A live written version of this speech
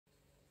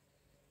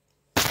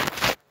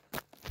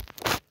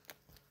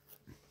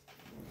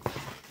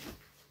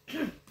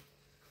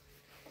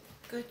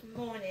Good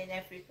morning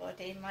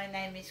everybody, my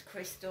name is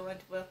Crystal and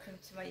welcome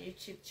to my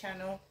YouTube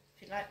channel.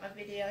 If you like my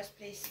videos,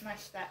 please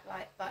smash that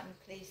like button,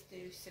 please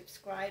do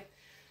subscribe.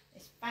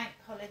 It's Bank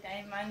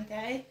Holiday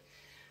Monday.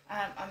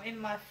 I'm in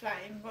my flat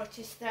in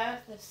Rochester,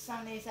 the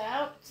sun is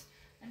out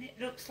and it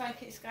looks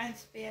like it's going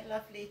to be a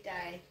lovely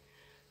day.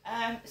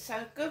 So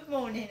good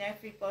morning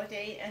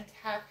everybody and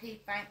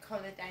happy Bank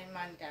Holiday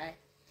Monday.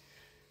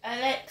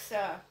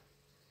 Alexa,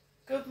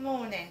 good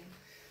morning.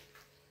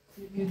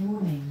 Good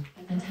morning,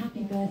 and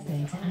happy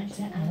birthday to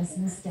actor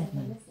Alison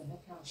Steadman.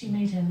 She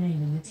made her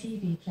name in the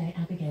TV play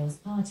Abigail's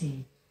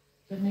Party,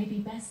 but may be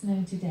best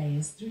known today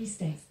as Three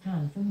Steaks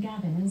Pal from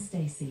Gavin and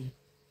Stacey.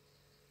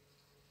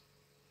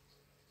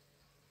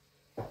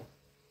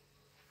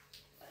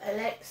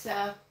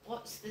 Alexa,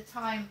 what's the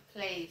time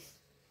please?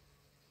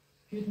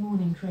 Good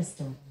morning,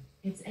 Crystal.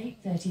 It's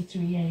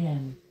 8:33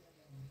 a.m.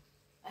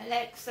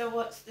 Alexa,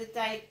 what's the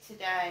date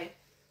today?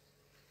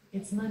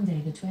 It's Monday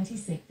the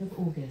 26th of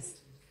August.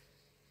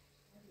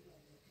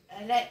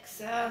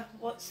 Alexa,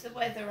 what's the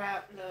weather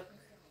outlook?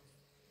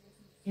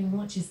 In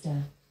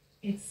Rochester,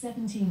 it's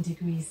 17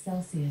 degrees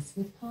Celsius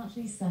with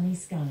partly sunny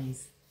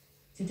skies.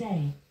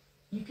 Today,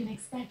 you can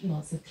expect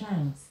lots of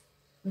clouds,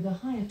 with a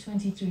high of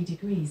 23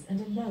 degrees and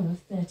a low of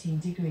 13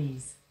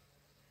 degrees.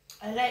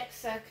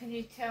 Alexa, can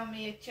you tell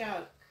me a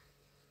joke?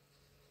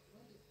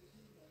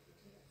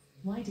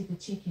 Why did the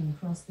chicken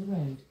cross the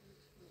road?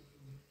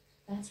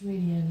 That's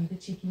really only the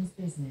chicken's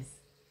business.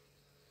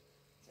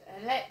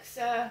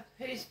 Alexa,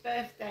 whose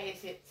birthday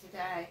is it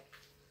today?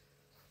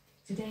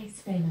 Today's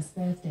famous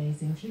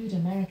birthdays include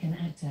American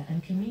actor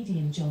and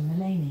comedian John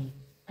Mulaney,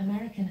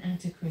 American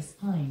actor Chris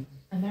Pine,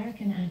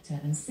 American actor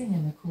and singer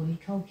Macaulay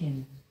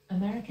Culkin,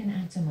 American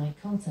actor Mike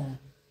Colter,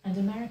 and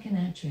American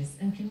actress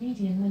and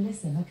comedian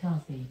Melissa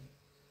McCarthy.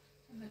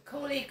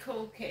 Macaulay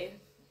Culkin,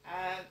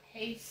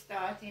 he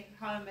starred in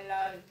Home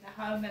Alone,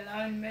 the Home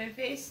Alone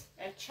movies,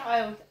 a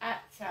child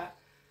actor.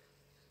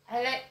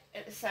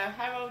 So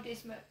how old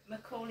is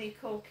Macaulay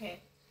Culkin?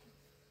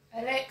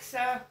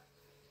 Alexa,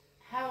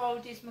 how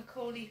old is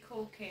Macaulay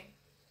Culkin?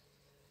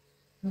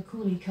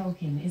 Macaulay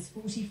Culkin is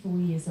 44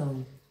 years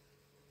old.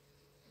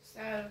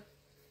 So,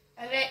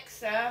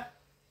 Alexa,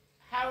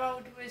 how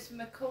old was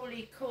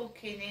Macaulay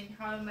Culkin in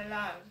Home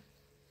Alone?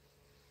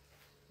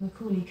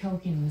 Macaulay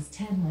Culkin was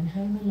 10 when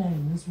Home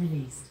Alone was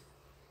released.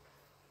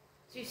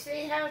 Do you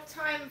see how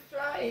time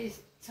flies?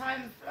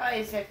 Time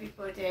flies,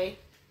 everybody.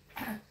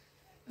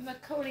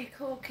 Macaulay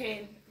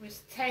Culkin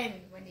was 10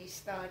 when he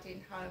starred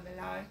in Home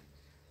Alone,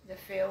 the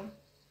film,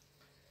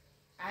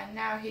 and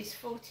now he's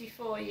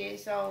 44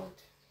 years old.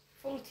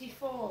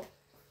 44.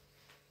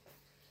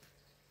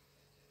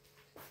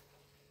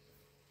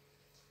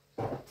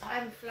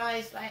 Time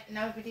flies like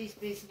nobody's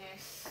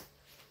business.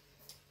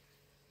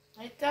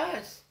 It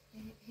does.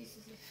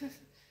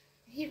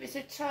 He was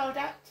a child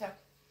actor.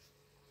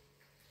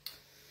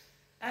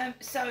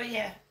 So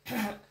yeah,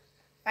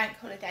 Bank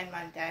Holiday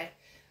Monday.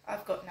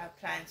 I've got no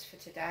plans for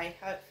today.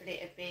 Hopefully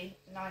it'll be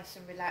nice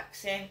and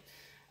relaxing.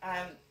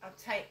 I'll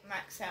take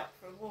Max out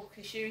for a walk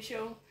as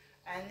usual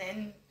and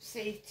then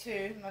see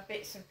to my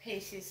bits and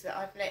pieces that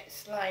I've let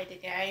slide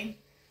again,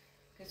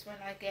 because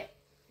when I get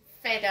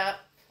fed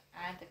up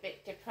and a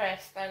bit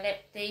depressed I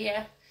let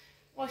the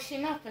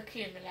washing up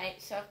accumulate.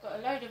 So I've got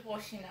a load of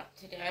washing up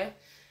to do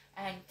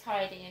and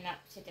tidying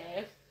up to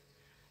do,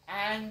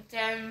 and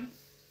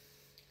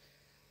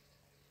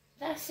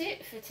that's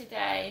it for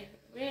today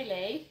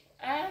really.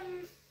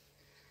 I'm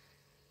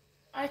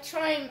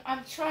trying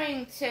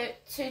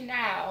to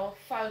now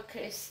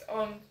focus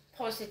on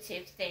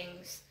positive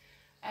things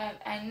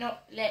and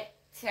not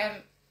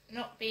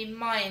be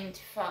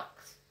mind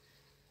fucked.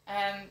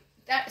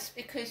 That's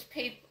because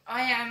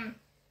I am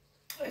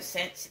a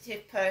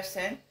sensitive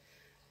person.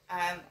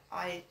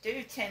 I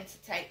do tend to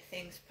take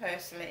things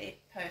personally,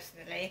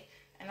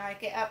 and I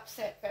get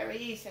upset very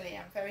easily.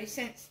 I'm very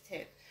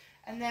sensitive,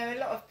 and there are a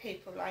lot of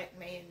people like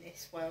me in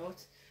this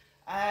world.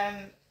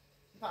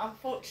 But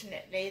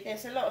unfortunately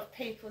there's a lot of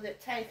people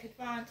that take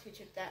advantage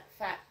of that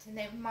fact and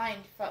then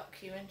mind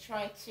fuck you and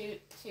try to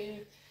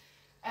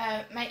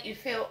make you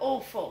feel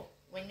awful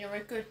when you're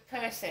a good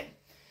person.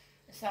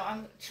 So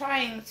I'm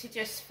trying to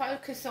just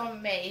focus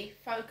on me,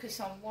 focus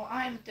on what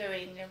I'm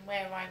doing and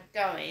where I'm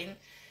going.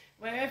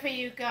 Wherever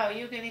you go,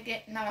 you're going to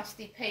get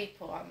nasty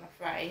people, I'm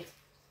afraid.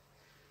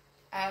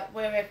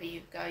 Wherever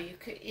you go, you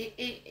could,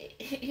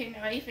 you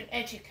know, even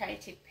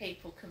educated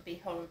people can be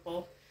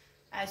horrible.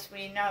 As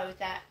we know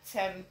that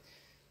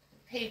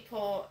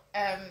people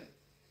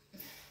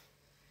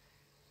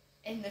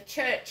in the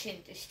church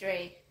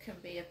industry can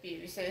be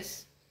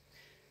abusers.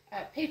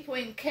 People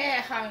in care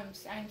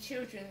homes and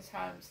children's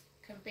homes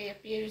can be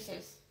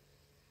abusers,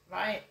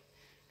 right?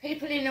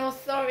 People in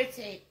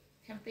authority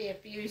can be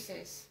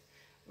abusers,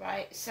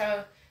 right?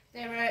 So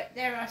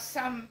there are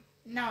some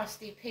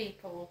nasty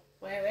people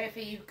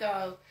wherever you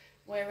go,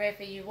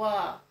 wherever you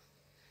are.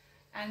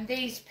 And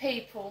these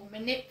people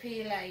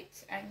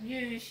manipulate and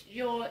use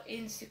your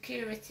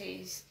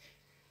insecurities,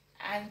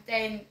 and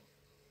then,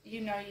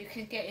 you know, you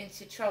can get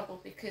into trouble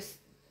because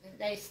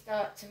they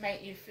start to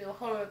make you feel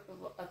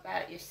horrible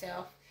about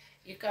yourself,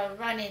 you go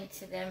running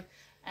to them,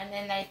 and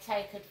then they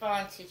take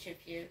advantage of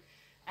you,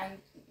 and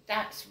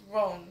that's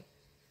wrong,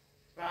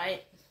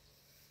 right?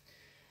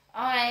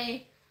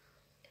 I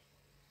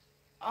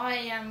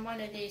am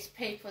one of these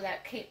people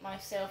that keep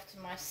myself to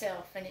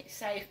myself, and it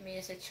saved me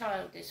as a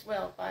child as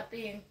well by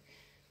being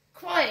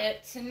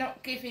quiet and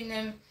not giving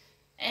them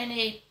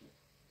any,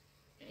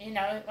 you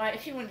know, like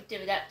if you want to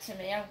do that to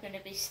me, I'm going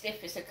to be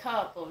stiff as a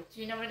cardboard.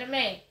 Do you know what I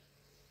mean?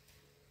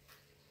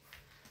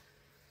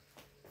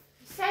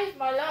 It saved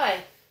my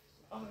life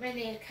on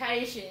many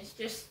occasions,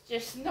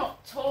 just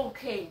not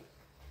talking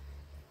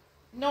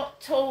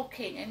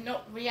and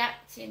not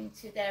reacting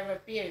to their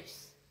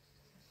abuse.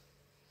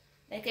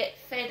 They get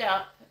fed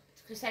up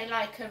because they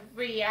like a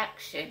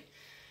reaction.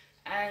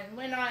 And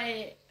when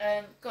I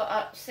got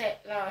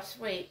upset last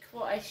week,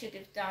 what I should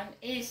have done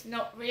is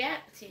not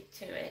reacted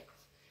to it.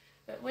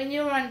 But when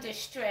you're under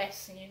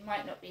stress and you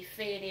might not be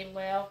feeling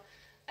well,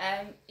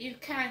 you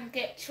can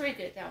get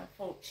triggered,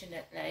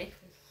 unfortunately.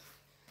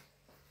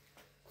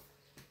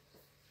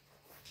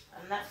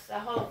 And that's the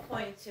whole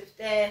point of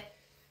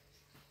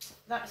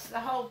that's the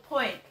whole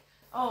point.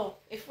 Oh,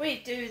 if we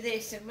do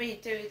this and we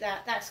do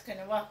that, that's going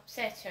to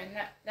upset her, and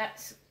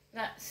that's.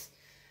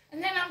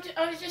 And then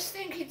I was just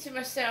thinking to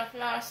myself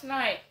last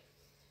night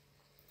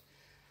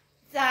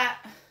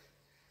that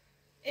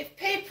if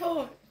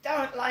people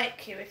don't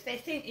like you, if they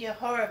think you're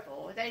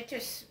horrible, they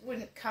just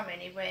wouldn't come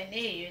anywhere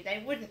near you.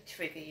 They wouldn't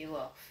trigger you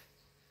off.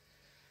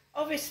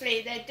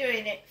 Obviously, they're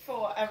doing it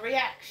for a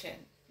reaction.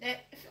 They're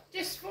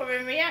just for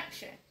a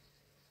reaction.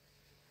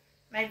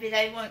 Maybe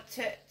they want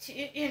to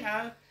you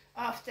know,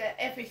 after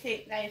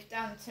everything they've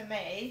done to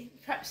me,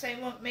 perhaps they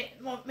want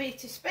me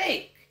to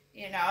speak,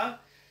 you know.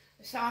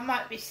 So I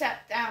might be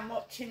sat down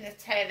watching the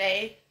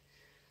telly,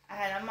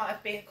 and I might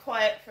have been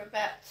quiet for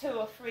about 2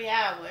 or 3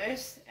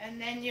 hours, and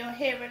then you'll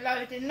hear a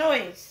load of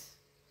noise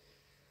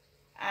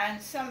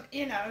and some,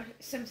 you know,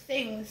 some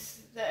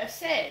things that are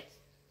said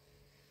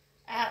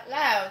out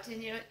loud,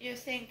 and you're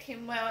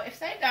thinking, well, if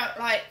they don't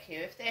like you,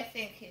 if they're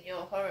thinking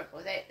you're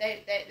horrible,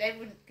 they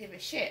wouldn't give a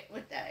shit,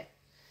 would they?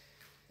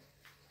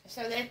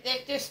 So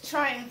they're just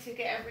trying to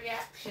get a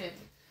reaction.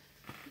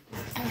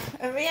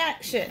 A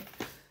reaction.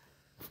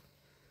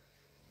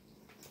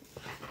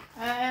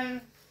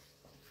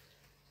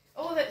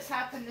 All that's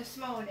happened this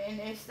morning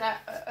is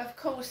that, of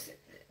course,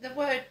 the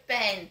word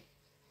Ben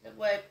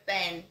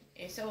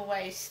is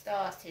always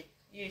started,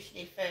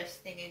 usually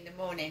first thing in the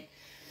morning.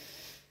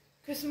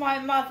 Because my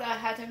mother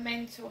had a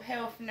mental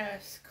health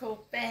nurse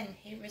called Ben.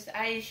 He was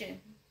Asian,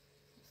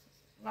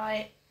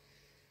 right?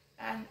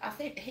 And I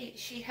think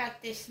she had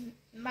this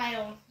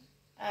male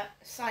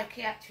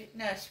psychiatric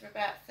nurse for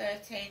about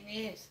 13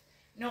 years,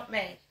 not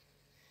me.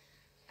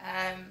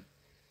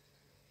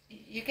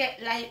 You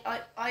get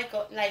I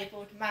got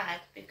labelled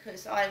mad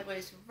because I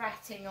was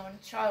ratting on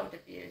child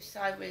abuse.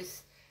 I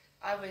was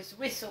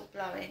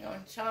whistleblowing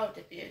on child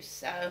abuse,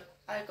 so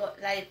I got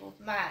labelled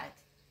mad.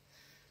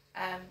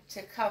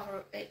 To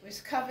cover, it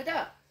was covered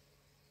up.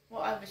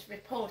 What I was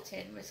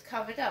reporting was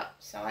covered up,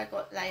 so I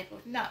got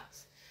labelled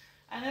nuts.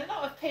 And a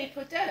lot of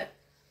people do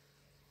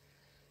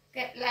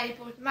get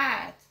labelled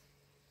mad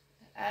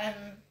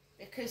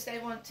because they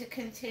want to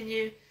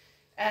continue.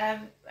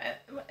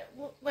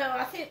 Well,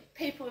 I think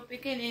people are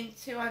beginning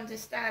to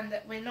understand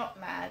that we're not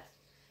mad.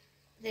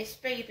 This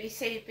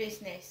BBC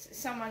business,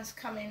 someone's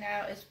coming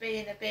out as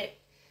being a bit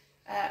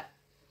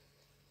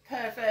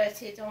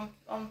perverted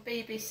on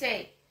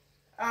BBC,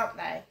 aren't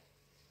they?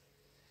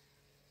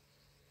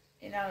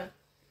 You know,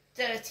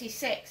 dirty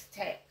sex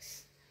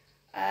texts,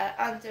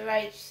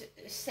 underage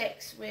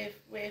sex with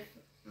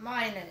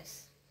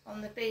minors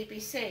on the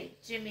BBC,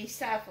 Jimmy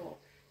Savile,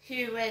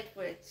 Hugh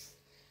Edwards,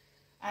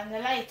 and the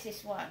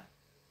latest one,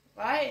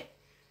 right?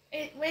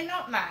 We're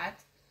not mad.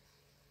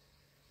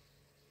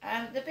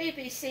 The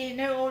BBC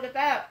knew all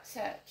about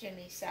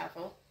Jimmy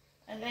Savile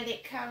and let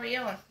it carry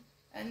on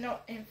and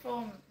not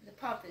inform the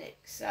public,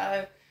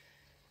 so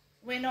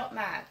we're not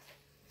mad.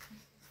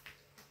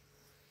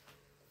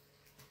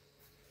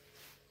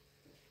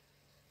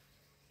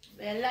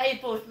 We're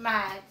labelled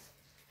mad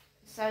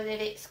so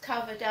that it's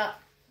covered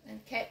up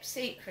and kept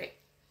secret,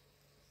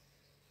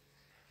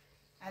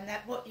 and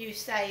that what you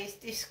say is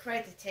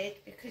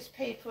discredited because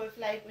people have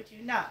labelled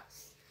you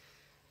nuts,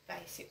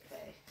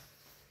 basically.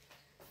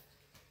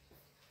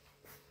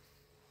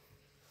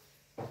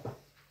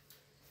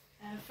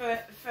 And for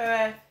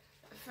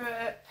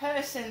a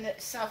person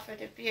that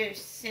suffered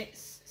abuse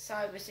since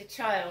I was a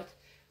child,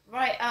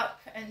 right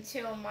up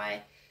until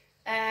my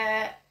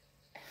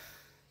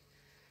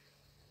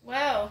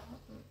well,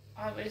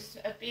 I was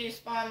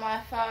abused by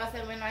my father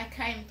when I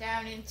came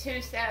down in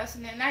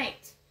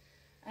 2008.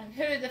 And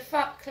who the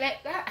fuck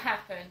let that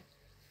happen?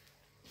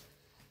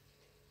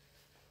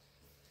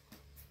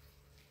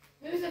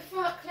 Who the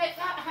fuck let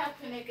that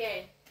happen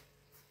again?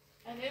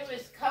 And who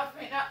was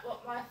covering up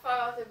what my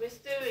father was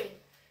doing?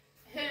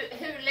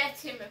 Who let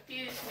him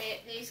abuse me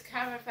at these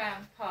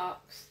caravan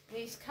parks?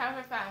 These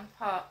caravan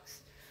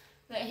parks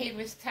that he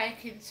was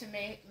taking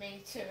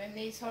me to in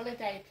these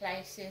holiday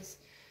places,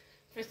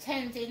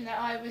 pretending that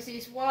I was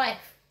his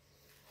wife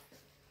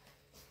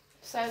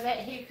so that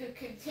he could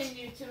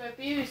continue to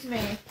abuse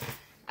me.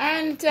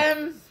 And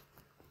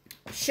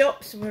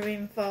shops were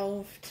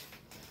involved.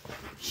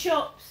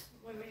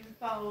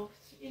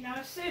 You know,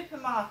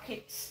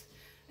 supermarkets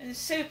and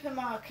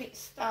supermarket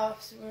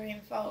staffs were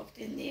involved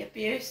in the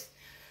abuse.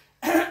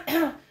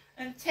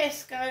 And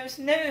Tesco's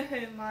knew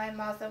who my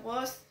mother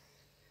was.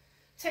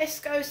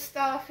 Tesco's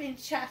staff in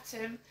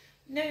Chatham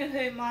knew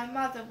who my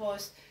mother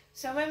was.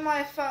 So when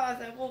my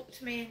father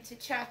walked me into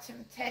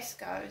Chatham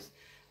Tesco's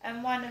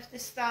and one of the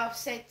staff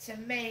said to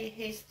me,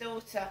 his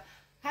daughter,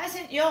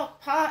 "Hasn't your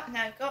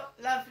partner got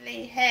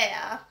lovely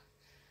hair?"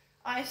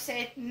 I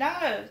said,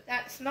 "No,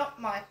 that's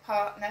not my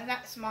partner,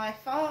 that's my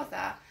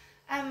father."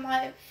 And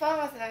my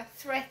father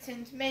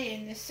threatened me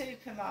in the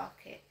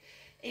supermarket.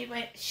 He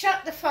went,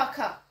 "Shut the fuck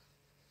up."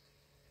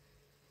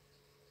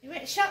 He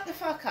went, "Shut the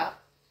fuck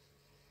up."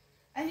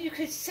 And you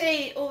could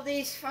see all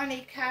these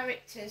funny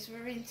characters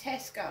were in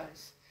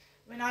Tesco's.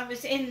 When I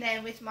was in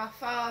there with my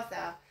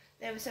father,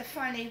 there was a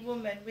funny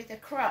woman with a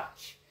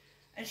crutch.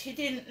 And she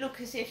didn't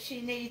look as if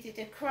she needed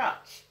a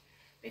crutch,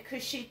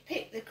 because she'd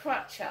pick the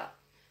crutch up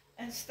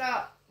and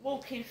start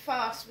walking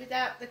fast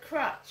without the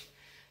crutch.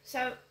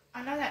 So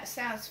I know that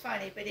sounds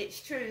funny, but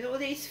it's true. All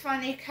these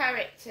funny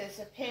characters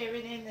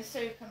appearing in the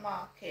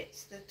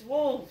supermarkets, the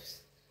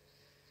dwarves,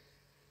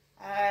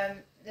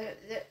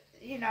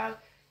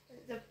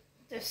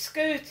 the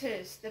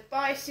scooters, the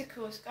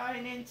bicycles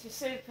going into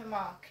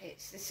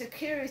supermarkets, the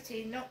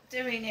security not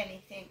doing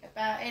anything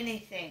about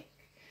anything.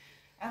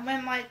 And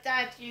when my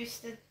dad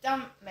used to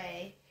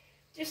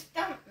just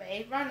dump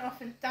me, run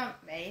off and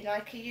dump me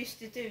like he used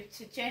to do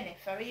to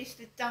Jennifer, he used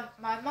to dump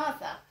my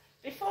mother.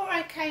 Before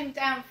I came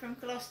down from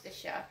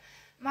Gloucestershire,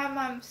 my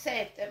mum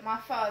said that my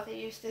father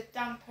used to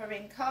dump her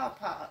in car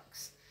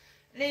parks,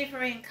 leave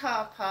her in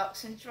car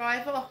parks and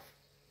drive off.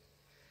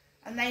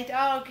 And they'd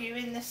argue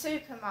in the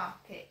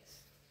supermarkets.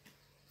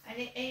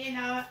 And you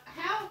know,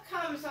 how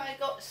comes I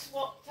got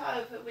swapped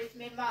over with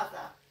my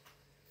mother?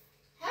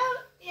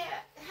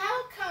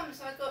 How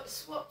comes I got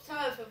swapped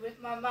over with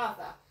my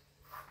mother?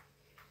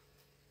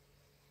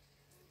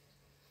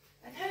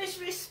 And who's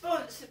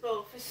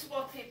responsible for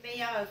swapping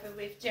me over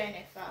with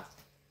Jennifer?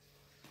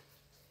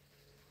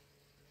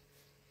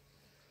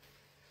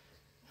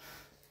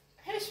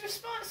 Who's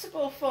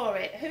responsible for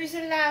it? Who's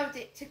allowed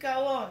it to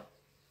go on?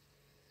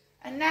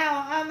 And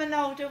now I'm an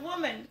older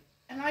woman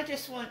and I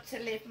just want to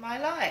live my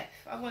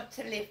life. I want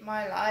to live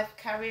my life,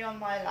 carry on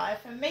my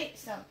life and meet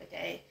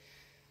somebody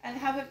and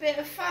have a bit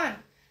of fun.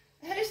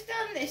 Who's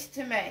done this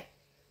to me?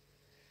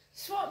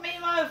 Swap me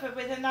over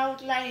with an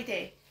old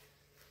lady.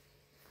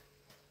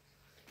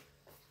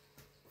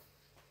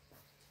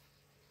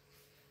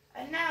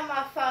 And now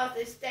my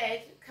father's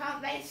dead.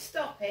 Can't they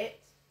stop it?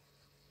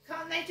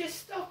 Can't they just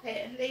stop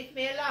it and leave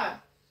me alone?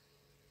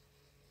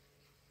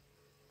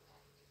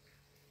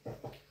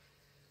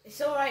 It's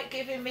all right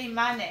giving me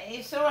money.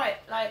 It's all right,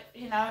 like,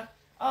 you know,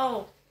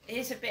 oh,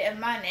 here's a bit of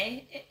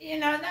money. You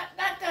know,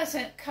 that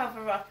doesn't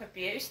cover up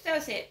abuse,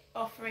 does it?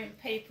 Offering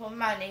people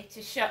money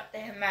to shut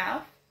their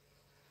mouth.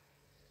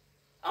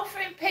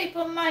 Offering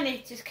people money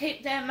to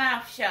keep their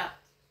mouth shut.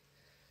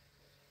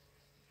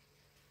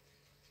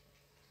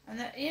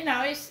 And, you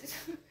know, it's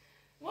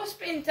what's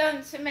been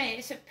done to me,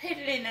 it's a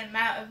piddling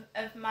amount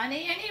of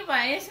money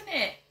anyway, isn't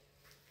it?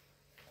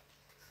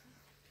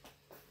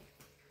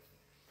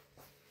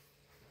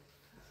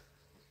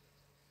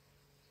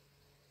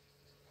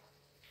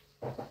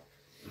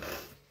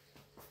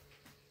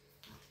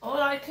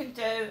 All I can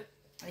do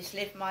is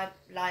live my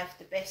life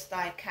the best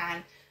I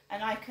can,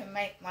 and I can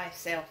make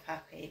myself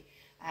happy.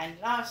 And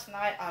last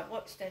night I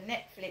watched a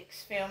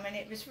Netflix film and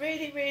it was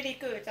really, really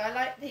good. I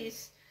like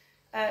these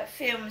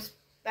films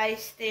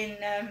based in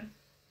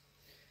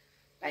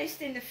the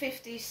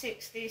 50s,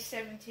 60s,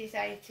 70s,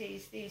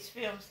 80s, these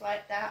films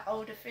like that,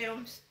 older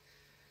films.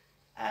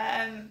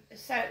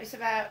 So it's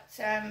about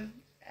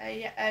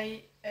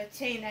a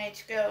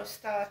teenage girl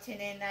starting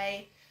in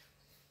a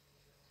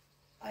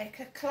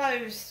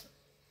clothes,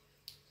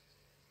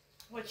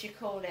 what do you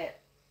call it?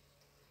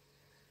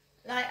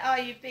 Like, are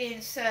you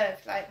being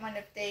served? Like one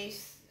of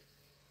these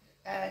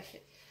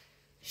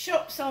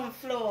shops on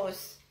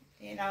floors,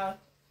 you know.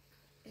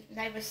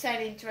 They were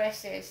selling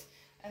dresses,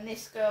 and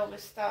this girl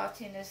was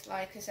starting as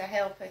a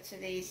helper to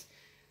these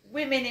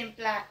women in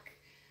black,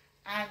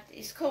 and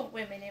it's called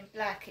Women in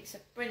Black. It's a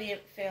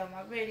brilliant film.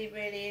 I really,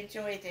 really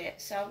enjoyed it.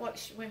 So I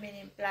watched Women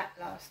in Black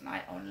last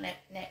night on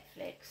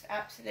Netflix.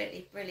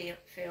 Absolutely brilliant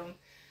film,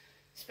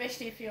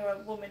 especially if you're a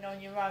woman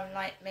on your own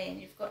like me and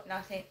you've got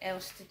nothing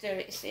else to do.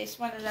 It's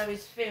one of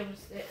those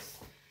films that's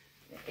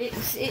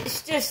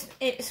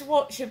it's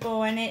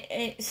watchable, and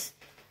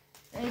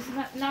there's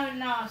no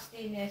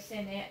nastiness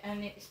in it,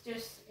 and it was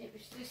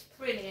just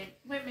brilliant.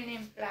 Women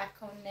in Black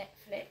on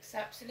Netflix,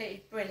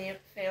 absolutely brilliant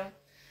film.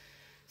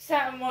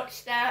 Sat and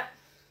watched that,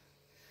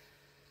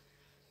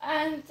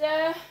 and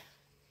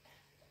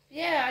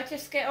yeah, I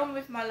just get on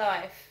with my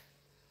life.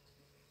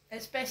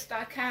 as best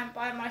I can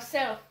by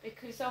myself,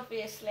 because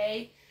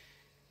obviously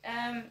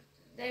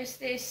there's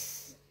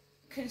this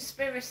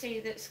conspiracy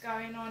that's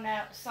going on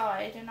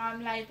outside, and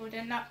I'm labelled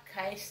a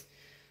nutcase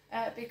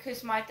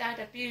because my dad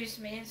abused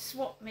me and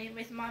swapped me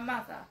with my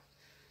mother.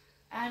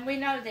 And we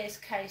know there's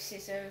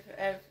cases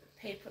of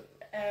people,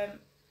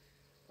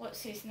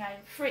 what's his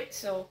name,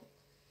 Fritzl,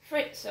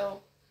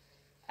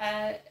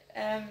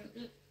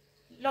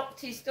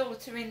 locked his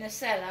daughter in the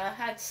cellar,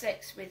 had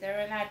sex with her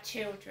and had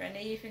children.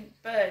 He even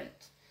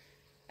burnt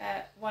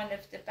one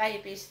of the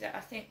babies that I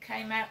think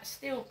came out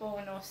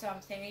stillborn or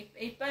something.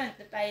 He burnt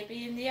the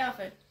baby in the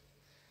oven.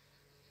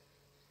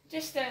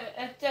 Just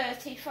a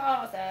dirty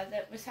father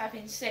that was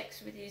having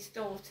sex with his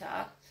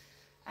daughter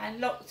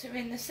and locked her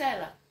in the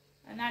cellar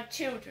and had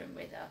children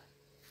with her.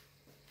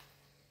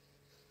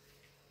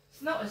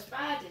 It's not as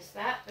bad as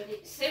that, but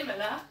it's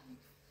similar.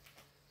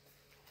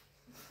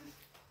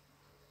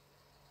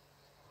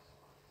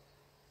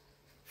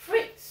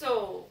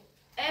 Fritzl,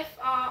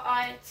 Fritzl.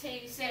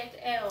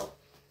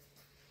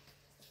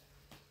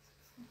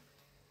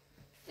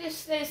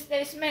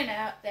 There's men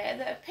out there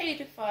that are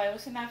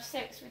paedophiles and have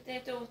sex with their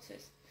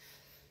daughters.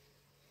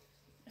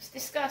 It's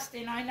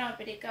disgusting, I know,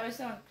 but it goes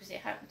on because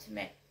it happened to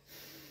me.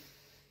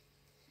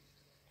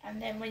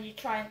 And then when you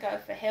try and go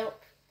for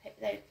help,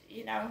 they,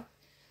 you know,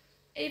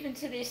 even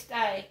to this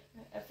day,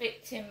 a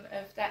victim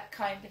of that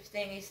kind of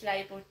thing is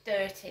labelled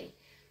dirty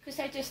because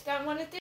they just don't want to do